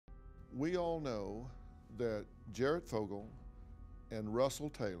We all know that Jared Fogle and Russell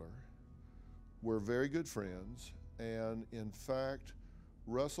Taylor were very good friends, and in fact,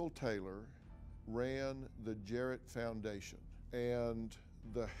 Russell Taylor ran the Jared Foundation. And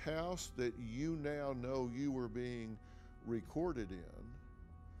the house that you now know you were being recorded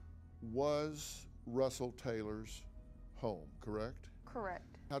in was Russell Taylor's home, correct?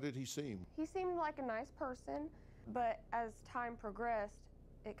 Correct. How did he seem? He seemed like a nice person, but as time progressed,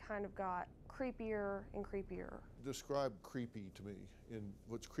 it kind of got creepier and creepier. Describe creepy to me, and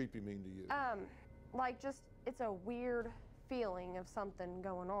what's creepy mean to you? Like just, it's a weird feeling of something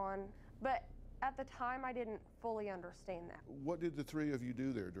going on, but at the time I didn't fully understand that. What did the three of you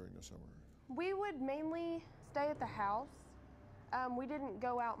do there during the summer? We would mainly stay at the house. We didn't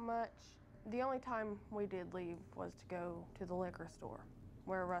go out much. The only time we did leave was to go to the liquor store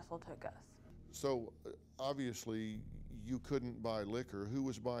where Russell took us. So obviously you couldn't buy liquor. Who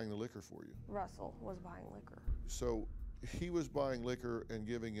was buying the liquor for you? Russell was buying liquor. So he was buying liquor and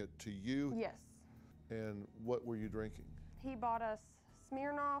giving it to you? Yes. And what were you drinking? He bought us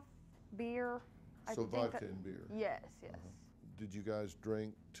Smirnoff, beer. So vodka and beer? Yes, yes. Did you guys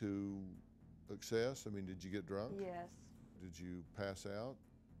drink to excess? I mean, did you get drunk? Yes. Did you pass out?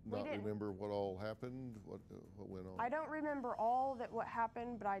 Not didn't. Remember what all happened? What went on? I don't remember all that what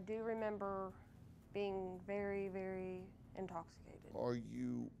happened, but I do remember being very, very intoxicated. Are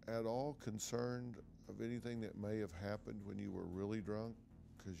you at all concerned of anything that may have happened when you were really drunk?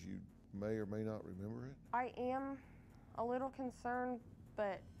 Because you may or may not remember it? I am a little concerned,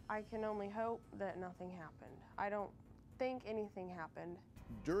 but I can only hope that nothing happened. I don't think anything happened.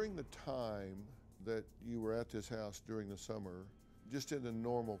 During the time that you were at this house during the summer, just in the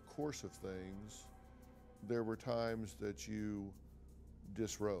normal course of things, there were times that you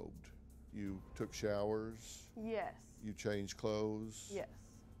disrobed. You took showers. Yes. You changed clothes. Yes.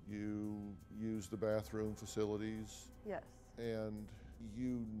 You used the bathroom facilities. Yes. And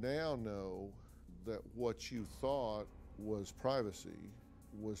you now know that what you thought was privacy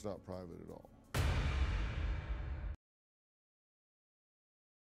was not private at all.